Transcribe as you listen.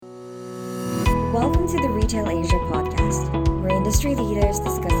Welcome to the Retail Asia podcast, where industry leaders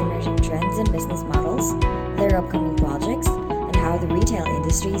discuss emerging trends and business models, their upcoming projects, and how the retail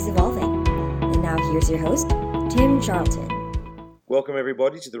industry is evolving. And now here's your host, Tim Charlton. Welcome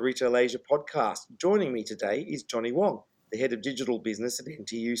everybody to the Retail Asia podcast. Joining me today is Johnny Wong, the head of digital business at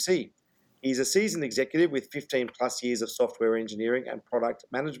NTUC. He's a seasoned executive with 15 plus years of software engineering and product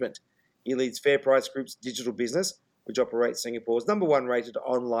management. He leads Fairprice Group's digital business, which operates Singapore's number one rated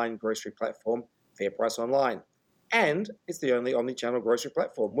online grocery platform, Fairprice Online. And it's the only omni-channel grocery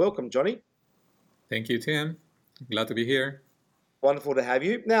platform. Welcome, Johnny. Thank you, Tim. Glad to be here. Wonderful to have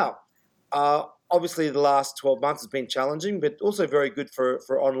you. Now, obviously the last 12 months has been challenging, but also very good for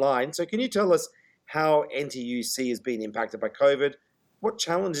online. So can you tell us how NTUC has been impacted by COVID? What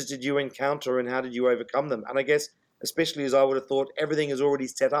challenges did you encounter and how did you overcome them? And I guess, especially as I would have thought, everything is already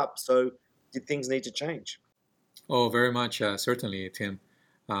set up. So did things need to change? Oh, very much, certainly, Tim.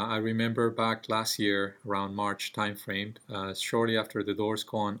 I remember back last year, around March timeframe, shortly after the Doors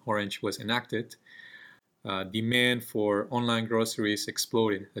Gone Orange was enacted, demand for online groceries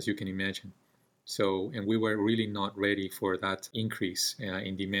exploded, as you can imagine. And we were really not ready for that increase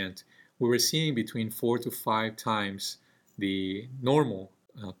in demand. We were seeing between 4 to 5 times the normal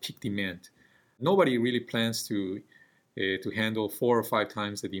peak demand. Nobody really plans to handle 4 or 5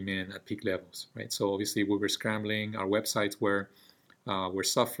 times the demand at peak levels, right? So obviously we were scrambling. Our websites were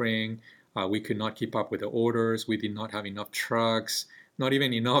suffering. We could not keep up with the orders. We did not have enough trucks, not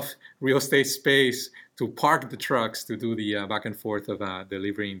even enough real estate space to park the trucks to do the back and forth of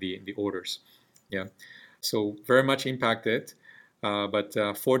delivering the orders. Yeah, so very much impacted. But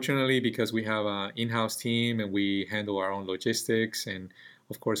fortunately, because we have an in-house team and we handle our own logistics, and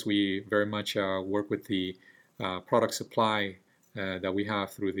of course we very much work with the product supply that we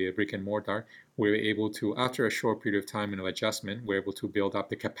have through the brick and mortar, we're able to, after a short period of time and of adjustment, we're able to build up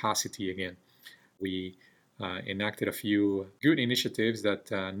the capacity again. We enacted a few good initiatives that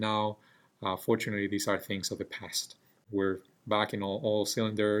now, fortunately, these are things of the past. We're back in all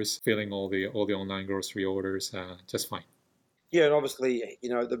cylinders, filling all the online grocery orders just fine. Yeah, and obviously,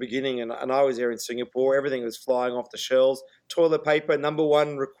 at the beginning, and I was there in Singapore, everything was flying off the shelves. Toilet paper, number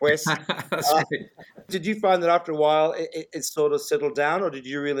one request. That's right. Did you find that after a while it sort of settled down, or did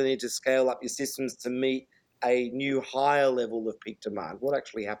you really need to scale up your systems to meet a new higher level of peak demand? What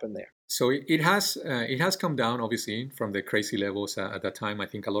actually happened there? So it has come down, obviously, from the crazy levels at that time. I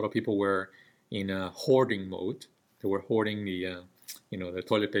think a lot of people were in a hoarding mode. They were hoarding the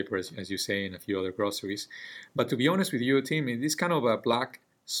toilet paper, as you say, and a few other groceries. But to be honest with you, Tim, these kind of black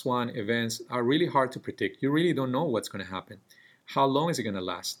swan events are really hard to predict. You really don't know what's going to happen. How long is it going to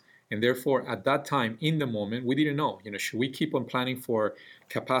last? And therefore, at that time, in the moment, we didn't know. Should we keep on planning for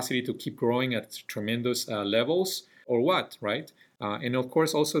capacity to keep growing at tremendous levels, or what, right? And of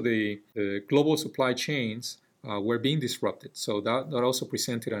course, also the global supply chains were being disrupted. So that also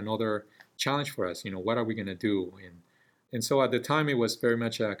presented another challenge for us. What are we going to do? And so at the time, it was very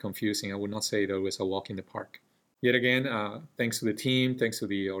much confusing. I would not say that it was a walk in the park. Yet again, thanks to the team, thanks to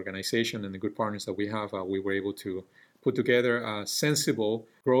the organization and the good partners that we have, we were able to put together a sensible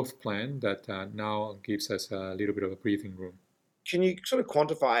growth plan that now gives us a little bit of a breathing room. Can you sort of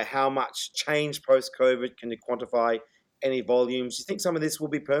quantify how much change post-COVID? Can you quantify any volumes? Do you think some of this will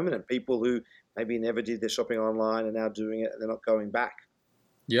be permanent? People who maybe never did their shopping online are now doing it and they're not going back?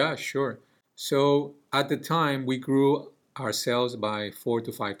 Yeah, sure. So at the time, we grew our sales by 4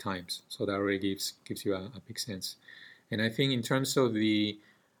 to 5 times. So that already gives you a big sense. And I think in terms of the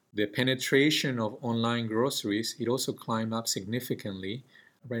penetration of online groceries, it also climbed up significantly.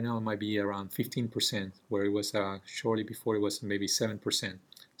 Right now, it might be around 15%, where it was shortly before it was maybe 7%.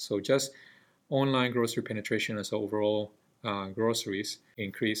 So just online grocery penetration as overall groceries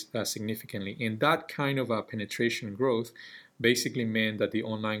increased significantly. And that kind of penetration growth basically meant that the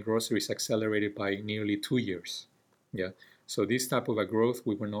online groceries accelerated by nearly 2 years. Yeah. So this type of a growth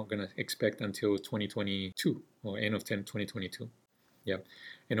we were not going to expect until 2022 or end of 2022. Yeah.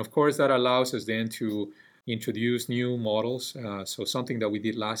 And of course, that allows us then to introduce new models. So something that we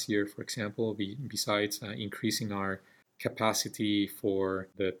did last year, for example, besides increasing our capacity for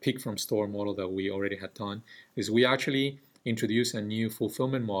the pick from store model that we already had done, is we actually introduced a new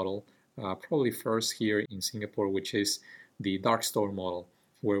fulfillment model, probably first here in Singapore, which is the dark store model,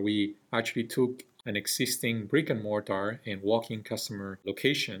 where we actually took an existing brick and mortar and walk-in customer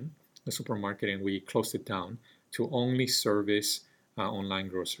location, the supermarket, and we closed it down to only service online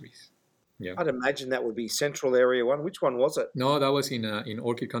groceries. Yeah. I'd imagine that would be Central Area 1. Which one was it? No, that was in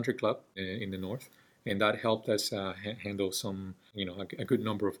Orchid Country Club in the north, and that helped us handle some, a good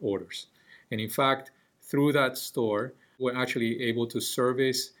number of orders. And in fact, through that store, we're actually able to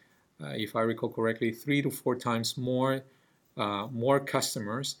service if I recall correctly, 3 to 4 times more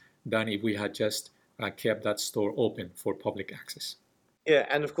customers than if we had just kept that store open for public access. Yeah,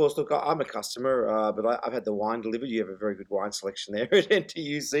 and of course, look, I'm a customer, but I've had the wine delivered. You have a very good wine selection there at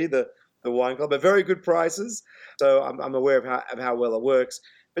NTUC, the wine club, at very good prices. So I'm aware of how well it works.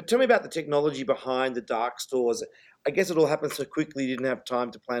 But tell me about the technology behind the dark stores. I guess it all happened so quickly, you didn't have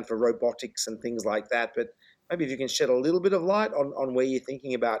time to plan for robotics and things like that. But maybe if you can shed a little bit of light on where you're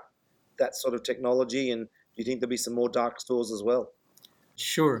thinking about that sort of technology, and do you think there'll be some more dark stores as well?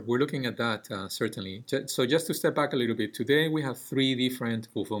 Sure, we're looking at that, certainly. So just to step back a little bit, today we have 3 different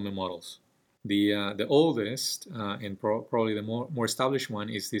fulfillment models. The oldest and probably the more established one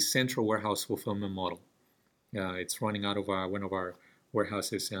is the central warehouse fulfillment model. It's running out of one of our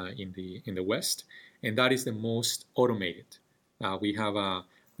warehouses in the west, and that is the most automated. We have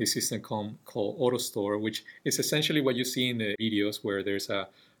this system called AutoStore, which is essentially what you see in the videos, where there's a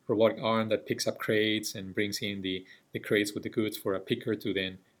robotic arm that picks up crates and brings in the crates with the goods for a picker to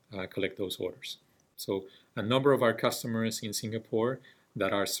then collect those orders. So a number of our customers in Singapore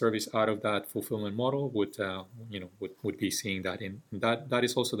that are serviced out of that fulfillment model would be seeing that. And that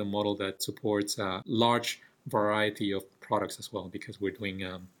is also the model that supports a large variety of products as well, because we're doing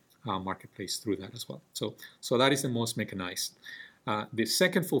marketplace through that as well. So that is the most mechanized. The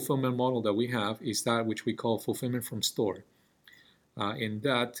second fulfillment model that we have is that which we call fulfillment from store. And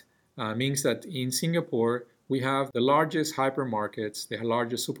that means that in Singapore, we have the largest hypermarkets, the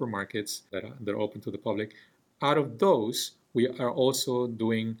largest supermarkets that are open to the public. Out of those, we are also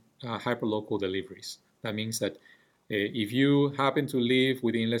doing hyperlocal deliveries. That means that if you happen to live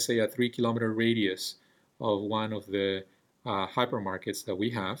within, let's say, a 3-kilometer radius of one of the hypermarkets that we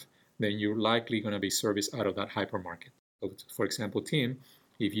have, then you're likely going to be serviced out of that hypermarket. So, for example, Tim,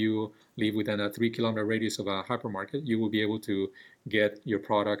 if you live within a 3-kilometer radius of a hypermarket, you will be able to get your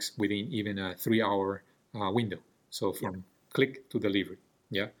products within even a 3-hour window. So from click to delivery,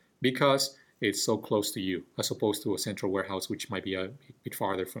 because it's so close to you, as opposed to a central warehouse, which might be a bit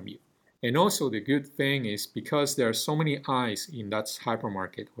farther from you. And also the good thing is, because there are so many eyes in that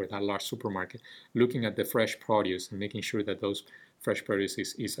hypermarket or that large supermarket looking at the fresh produce and making sure that those fresh produce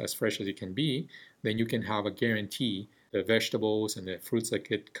is as fresh as it can be, then you can have a guarantee the vegetables and the fruits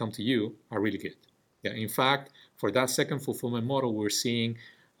that come to you are really good. In fact, for that second fulfillment model, we're seeing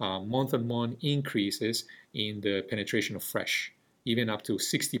month-on-month increases in the penetration of fresh, even up to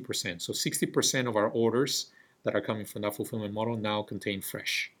 60%. So 60% of our orders that are coming from that fulfillment model now contain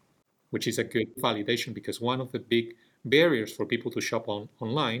fresh, which is a good validation, because one of the big barriers for people to shop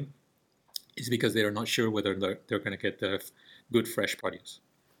online is because they are not sure whether they're going to get the good fresh produce.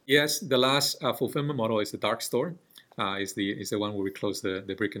 Yes, the last fulfillment model is the dark store. Is the one where we close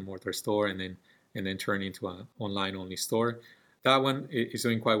the brick and mortar store and then turn into an online only store. That one is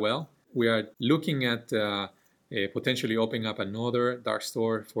doing quite well. We are looking at potentially opening up another dark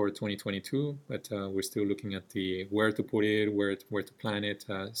store for 2022, but we're still looking at where to put it, where to plan it.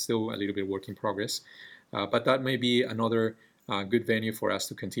 Still a little bit work in progress, but that may be another good venue for us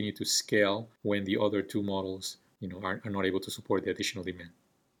to continue to scale when the other 2 models, are not able to support the additional demand.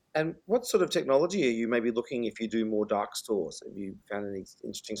 And what sort of technology are you maybe looking if you do more dark stores? Have you found any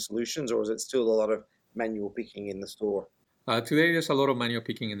interesting solutions, or is it still a lot of manual picking in the store? Today, there's a lot of manual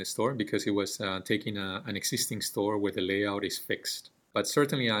picking in the store because it was taking an existing store where the layout is fixed. But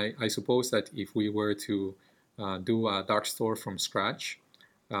certainly, I suppose that if we were to do a dark store from scratch,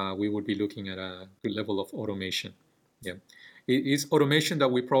 we would be looking at a good level of automation. It is automation that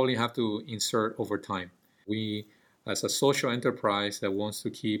we probably have to insert over time. We, as a social enterprise that wants to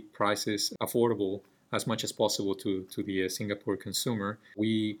keep prices affordable as much as possible to the Singapore consumer,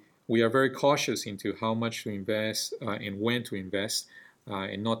 we are very cautious into how much to invest and when to invest,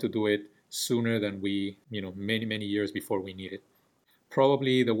 and not to do it sooner than many years before we need it.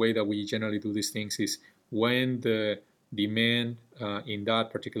 Probably the way that we generally do these things is when the demand in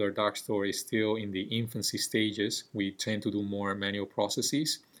that particular dark store is still in the infancy stages, we tend to do more manual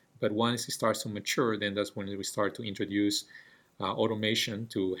processes. But once it starts to mature, then that's when we start to introduce automation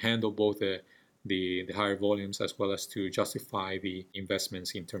to handle both the higher volumes as well as to justify the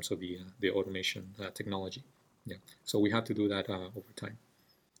investments in terms of the automation technology. So we have to do that over time.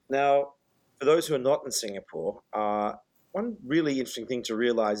 Now, for those who are not in Singapore, one really interesting thing to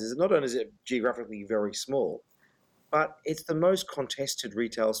realize is that not only is it geographically very small, but it's the most contested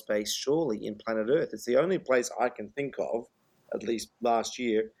retail space surely in planet Earth. It's the only place I can think of, at least last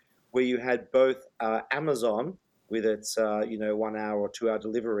year, where you had both Amazon with its 1 hour or 2 hour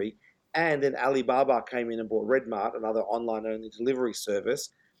delivery, and then Alibaba came in and bought Redmart, another online-only delivery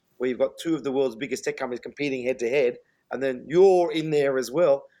service, where you've got 2 of the world's biggest tech companies competing head-to-head, and then you're in there as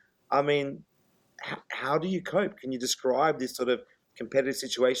well. I mean, how do you cope? Can you describe this sort of competitive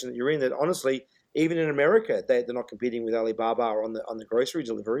situation that you're in? That honestly, even in America, they're not competing with Alibaba or on the grocery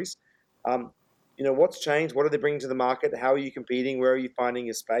deliveries. What's changed? What are they bringing to the market? How are you competing? Where are you finding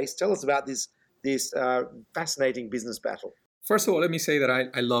your space? Tell us about this fascinating business battle. First of all, let me say that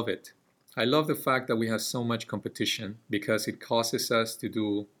I love it. I love the fact that we have so much competition because it causes us to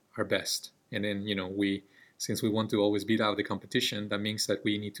do our best. And then, since we want to always beat out the competition, that means that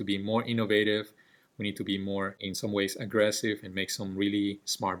we need to be more innovative. We need to be more, in some ways, aggressive and make some really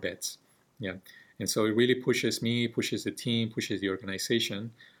smart bets. Yeah. And so it really pushes me, pushes the team, pushes the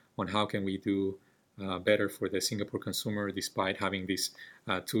organization on how can we do better for the Singapore consumer despite having these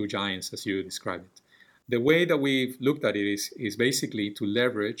two giants, as you described it. The way that we've looked at it is basically to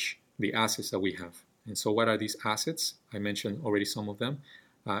leverage the assets that we have. And so what are these assets? I mentioned already some of them,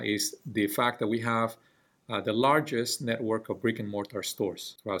 is the fact that we have the largest network of brick and mortar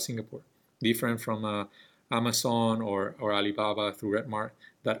stores throughout Singapore, different from Amazon or Alibaba through Redmart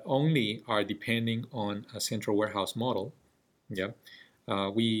that only are depending on a central warehouse model. Yeah,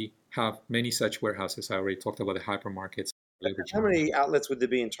 we have many such warehouses. I already talked about the hypermarkets. How many outlets would there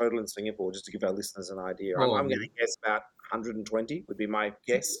be in total in Singapore, just to give our listeners an idea? I'm going to guess about 120 would be my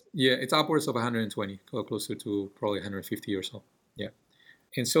guess. Yeah, it's upwards of 120, closer to probably 150 or so. Yeah.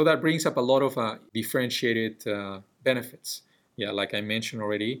 And so that brings up a lot of differentiated benefits. Yeah, like I mentioned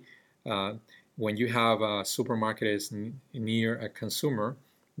already, when you have a supermarket is near a consumer,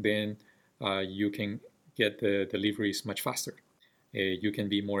 then you can get the deliveries much faster. You can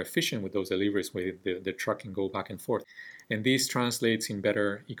be more efficient with those deliveries where the truck can go back and forth. And this translates in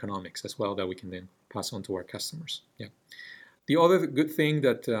better economics as well that we can then pass on to our customers. Yeah. The other good thing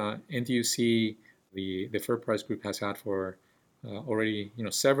that NTUC, the Fairprice Group, has had for already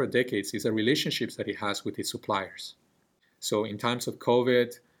several decades is the relationships that it has with its suppliers. So in times of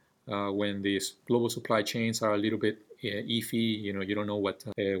COVID, when these global supply chains are a little bit iffy, you don't know what's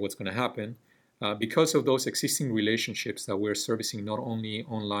going to happen. Because of those existing relationships that we're servicing not only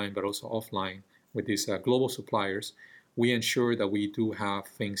online but also offline with these global suppliers, we ensure that we do have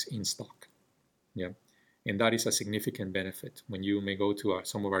things in stock. Yeah, and that is a significant benefit. When you may go to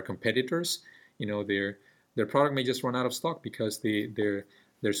some of our competitors, their product may just run out of stock because their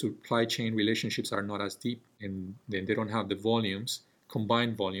supply chain relationships are not as deep, and then they don't have the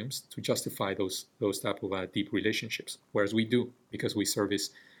combined volumes to justify those type of deep relationships. Whereas we do, because we service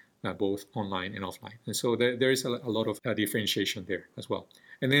both online and offline. And so there is a lot of differentiation there as well.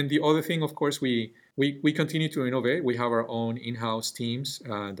 And then the other thing, of course, we continue to innovate. We have our own in-house teams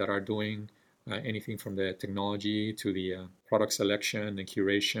that are doing anything from the technology to the product selection and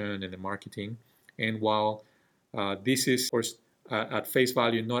curation and the marketing. And while this is, of course, at face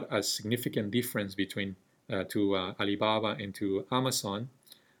value, not a significant difference between to Alibaba and to Amazon,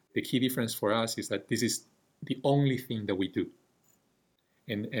 the key difference for us is that this is the only thing that we do.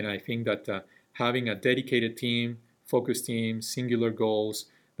 And I think that having a dedicated team, focused team, singular goals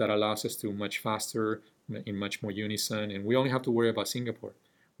that allows us to much faster, in much more unison, and we only have to worry about Singapore.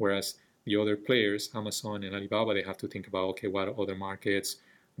 Whereas the other players, Amazon and Alibaba, they have to think about, okay, what other markets,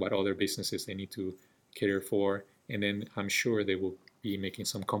 what other businesses they need to cater for, and then I'm sure they will be making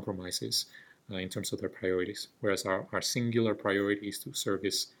some compromises in terms of their priorities. Whereas our singular priority is to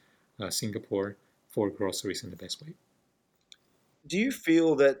service Singapore for groceries in the best way. Do you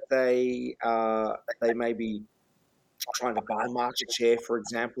feel that they may be trying to buy market share, for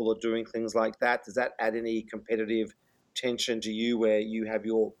example, or doing things like that? Does that add any competitive tension to you, where you have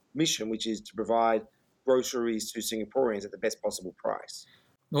your mission, which is to provide groceries to Singaporeans at the best possible price?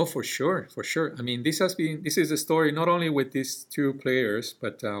 No, for sure. I mean, this is a story not only with these two players,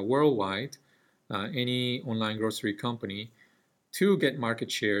 but worldwide. Any online grocery company, to get market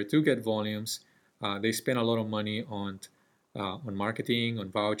share, to get volumes, they spend a lot of money on marketing,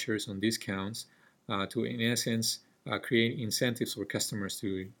 on vouchers, on discounts, to in essence create incentives for customers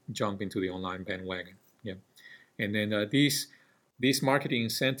to jump into the online bandwagon. Yeah, and then these marketing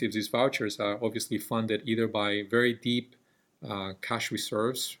incentives, these vouchers, are obviously funded either by very deep cash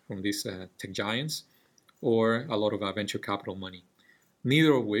reserves from these tech giants, or a lot of venture capital money.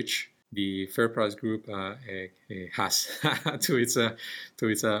 Neither of which the Fairprice Group has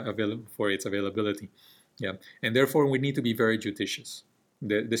for its availability. Yeah, and therefore we need to be very judicious.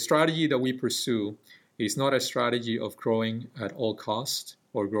 The strategy that we pursue is not a strategy of growing at all costs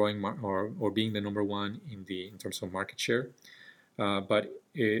or growing or being the number one in terms of market share, but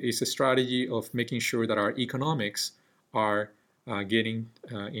it's a strategy of making sure that our economics are getting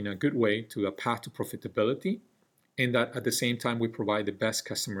in a good way to a path to profitability, and that at the same time we provide the best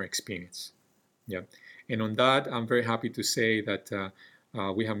customer experience. Yeah, and on that, I'm very happy to say that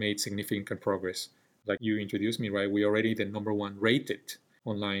we have made significant progress. Like you introduced me, right? We already the number one rated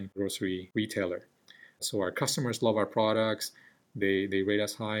online grocery retailer. So our customers love our products. They rate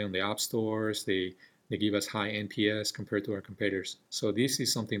us high on the app stores. They give us high NPS compared to our competitors. So this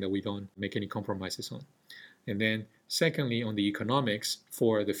is something that we don't make any compromises on. And then secondly, on the economics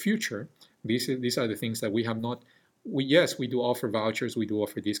for the future, these are the things that we have not. Yes, we do offer vouchers, we do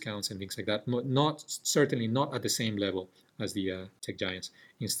offer discounts and things like that. Certainly not at the same level as the tech giants.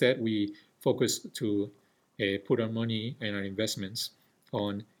 Instead, we focus to put our money and our investments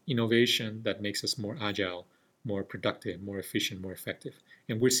on innovation that makes us more agile, more productive, more efficient, more effective.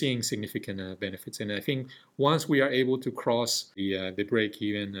 And we're seeing significant benefits. And I think once we are able to cross the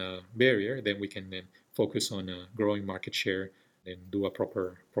break-even barrier, then we can then focus on growing market share and do a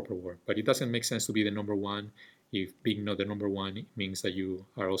proper work. But it doesn't make sense to be the number one if being not the number one means that you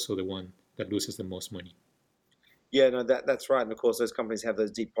are also the one that loses the most money. Yeah, no, that's right. And of course, those companies have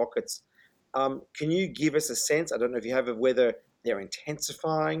those deep pockets. Can you give us a sense? I don't know if you have of whether they're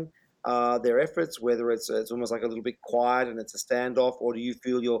intensifying their efforts, whether it's almost like a little bit quiet and it's a standoff, or do you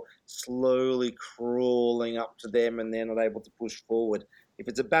feel you're slowly crawling up to them and they're not able to push forward? If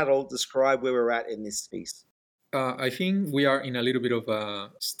it's a battle, describe where we're at in this piece. I think we are in a little bit of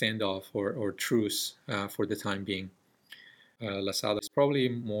a standoff or truce for the time being. Lazada is probably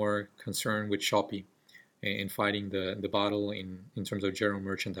more concerned with Shopee and fighting the battle in terms of general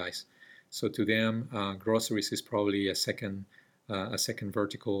merchandise. So to them, groceries is probably a second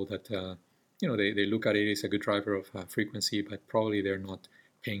vertical that they look at it as a good driver of frequency, but probably they're not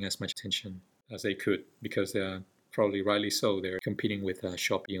paying as much attention as they could because probably rightly so they're competing with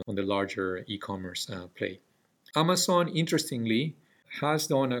Shopee on the larger e-commerce play. Amazon, interestingly, has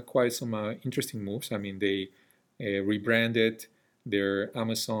done quite some interesting moves. I mean, they rebranded their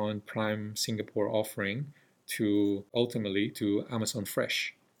Amazon Prime Singapore offering to ultimately to Amazon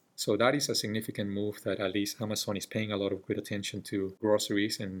Fresh. So that is a significant move that at least Amazon is paying a lot of good attention to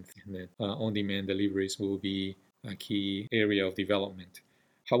groceries, and on-demand deliveries will be a key area of development.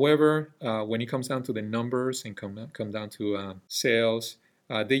 However, when it comes down to the numbers and come down to sales,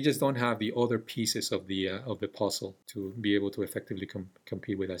 they just don't have the other pieces of the puzzle to be able to effectively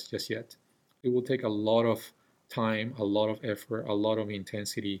compete with us just yet. It will take a lot of time, a lot of effort, a lot of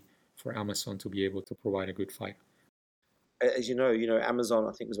intensity for Amazon to be able to provide a good fight. As you know, Amazon,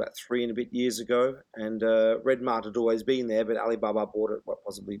 I think, was about 3 and a bit years ago, and Redmart had always been there, but Alibaba bought it,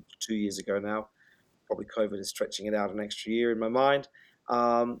 possibly 2 years ago now. Probably COVID is stretching it out an extra year in my mind.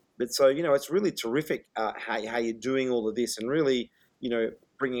 But so, it's really terrific how you're doing all of this and really,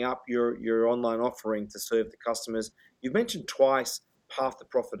 bringing up your online offering to serve the customers. You've mentioned twice path to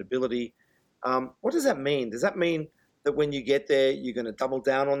profitability. What does that mean? Does that mean that when you get there, you're going to double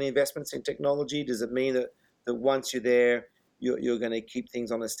down on the investments in technology? Does it mean that once you're there, you're going to keep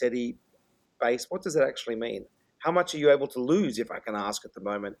things on a steady base? What does that actually mean? How much are you able to lose, if I can ask at the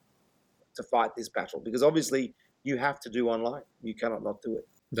moment, to fight this battle? Because obviously you have to do online. You cannot not do it.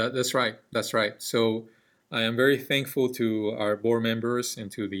 That's right. That's right. So I am very thankful to our board members and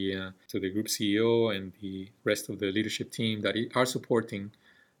to the group CEO and the rest of the leadership team that are supporting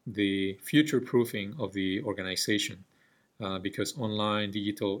the future proofing of the organization, because online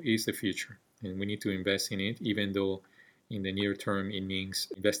digital is the future and we need to invest in it, even though in the near term it means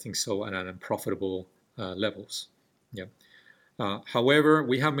investing so at unprofitable levels. Yeah. However,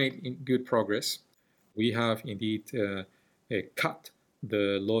 we have made good progress. We have indeed cut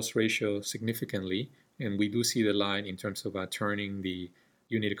the loss ratio significantly, and we do see the light in terms of turning the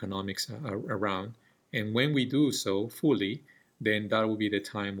unit economics around. And when we do so fully, then that will be the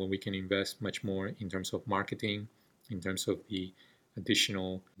time when we can invest much more in terms of marketing, in terms of the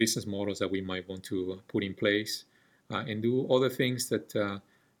additional business models that we might want to put in place, and do other things that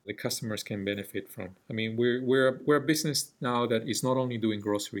the customers can benefit from. I mean, we're a business now that is not only doing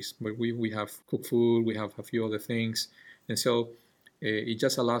groceries, but we have cooked food, we have a few other things, and so it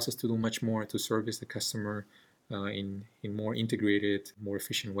just allows us to do much more to service the customer in more integrated, more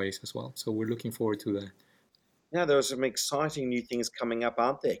efficient ways as well. So we're looking forward to that. Now, there are some exciting new things coming up,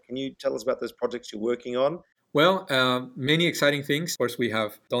 aren't there? Can you tell us about those projects you're working on? Well, many exciting things. Of course, we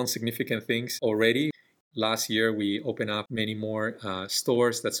have done significant things already. Last year, we opened up many more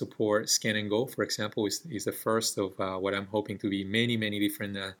stores that support Scan and Go, for example, is the first of what I'm hoping to be many, many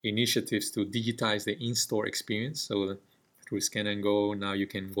different initiatives to digitize the in-store experience. So through Scan and Go, now you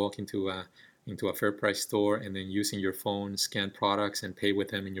can walk into a Fairprice store and then using your phone, scan products and pay with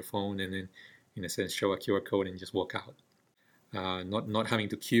them in your phone, and then in a sense show a QR code and just walk out. Not having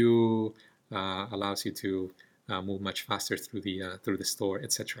to queue allows you to move much faster through the store,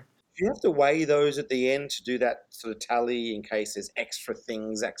 etc. Do you have to weigh those at the end to do that sort of tally in case there's extra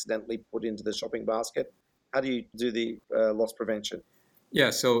things accidentally put into the shopping basket? How do you do the loss prevention?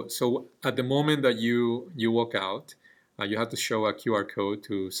 Yeah, so at the moment that you walk out, you have to show a QR code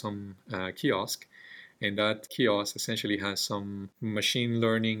to some kiosk, and that kiosk essentially has some machine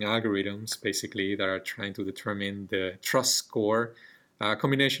learning algorithms basically that are trying to determine the trust score, a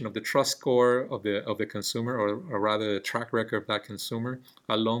combination of the trust score of the consumer, or rather the track record of that consumer,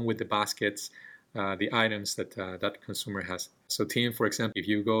 along with the baskets, the items that that consumer has. So, Tim, for example, if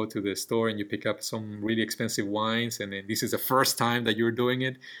you go to the store and you pick up some really expensive wines, and then this is the first time that you're doing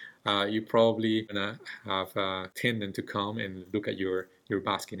it, you probably gonna have a tenant to come and look at your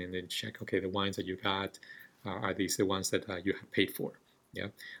basket and then check, okay, the wines that you got, are these the ones that you have paid for? Yeah,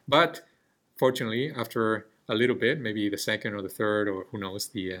 but fortunately, after a little bit, maybe the second or the third, or who knows,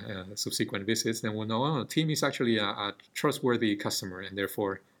 the subsequent visits, then we'll know, oh, Tim is actually a trustworthy customer, and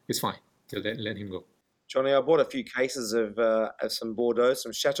therefore it's fine to let him go. Johnny, I bought a few cases of some Bordeaux,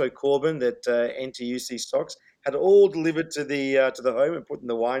 some Chateau Corbin that NTUC stocks, had all delivered to the home and put in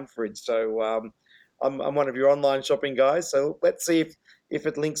the wine fridge. So I'm one of your online shopping guys. So let's see if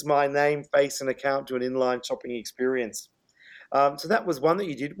it links my name, face, and account to an inline shopping experience. So that was one that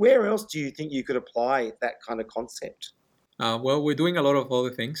you did. Where else do you think you could apply that kind of concept? Well, we're doing a lot of other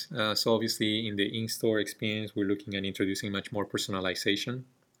things. So obviously, in the in-store experience, we're looking at introducing much more personalization.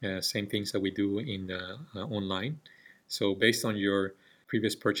 Same things that we do in online. So based on your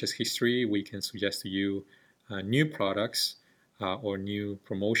previous purchase history, we can suggest to you new products or new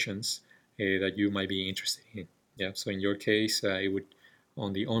promotions that you might be interested in. Yeah. So in your case, it would,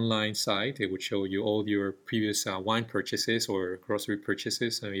 on the online side, it would show you all your previous wine purchases or grocery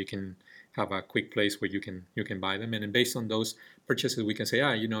purchases, so you can have a quick place where you can buy them. And then based on those purchases, we can say,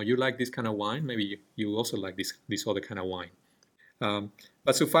 you like this kind of wine, maybe you also like this other kind of wine.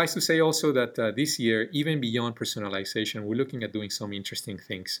 But suffice to say also that this year, even beyond personalization, we're looking at doing some interesting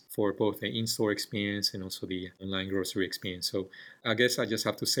things for both the in-store experience and also the online grocery experience. So I guess I just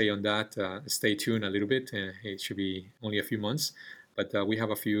have to say on that, stay tuned a little bit. It should be only a few months, but we have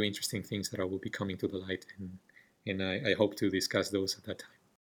a few interesting things that will be coming to the light, and I hope to discuss those at that time.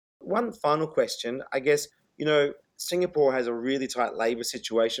 One final question. I guess, Singapore has a really tight labour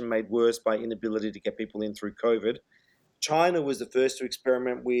situation made worse by inability to get people in through COVID. China was the first to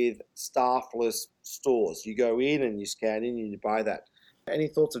experiment with staffless stores. You go in and you scan in and you buy that. Any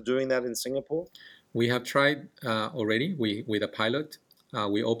thoughts of doing that in Singapore? We have tried already with a pilot.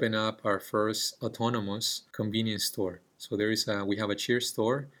 We opened up our first autonomous convenience store. So we have a Cheers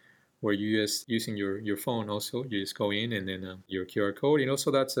store where you just using your phone also, you just go in and then your QR code, and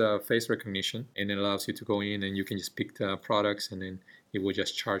also that's face recognition, and it allows you to go in and you can just pick the products, and then it will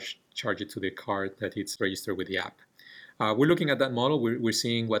just charge it to the card that it's registered with the app. We're looking at that model. We're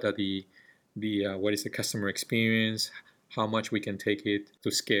seeing what are what is the customer experience, how much we can take it to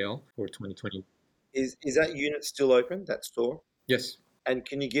scale for 2020. Is that unit still open, that store? Yes. And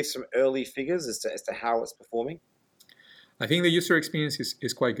can you give some early figures as to how it's performing? I think the user experience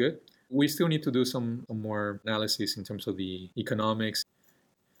is quite good. We still need to do some more analysis in terms of the economics.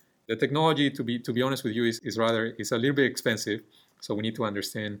 The technology, to be honest with you, is a little bit expensive. So we need to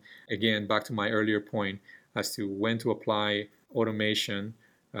understand, again, back to my earlier point, as to when to apply automation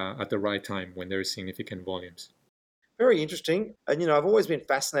at the right time when there is significant volumes. Very interesting. And, I've always been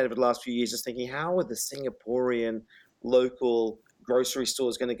fascinated with the last few years just thinking, how are the Singaporean local grocery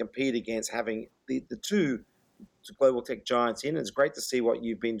stores going to compete against having the two global tech giants in? It's great to see what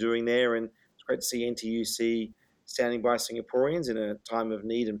you've been doing there, and it's great to see NTUC standing by Singaporeans in a time of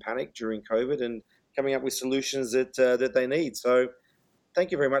need and panic during COVID and coming up with solutions that they need. So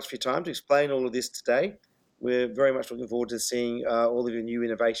thank you very much for your time to explain all of this today. We're very much looking forward to seeing all of your new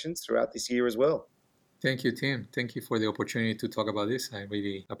innovations throughout this year as well. Thank you, Tim. Thank you for the opportunity to talk about this. I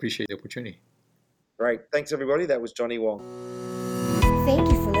really appreciate the opportunity. Great. Thanks, everybody. That was Johnny Wong.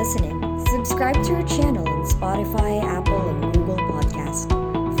 Thank you for listening. Subscribe to our channel on Spotify, Apple, and Google Podcast.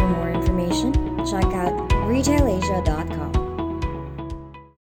 For more information, check out retailasia.com.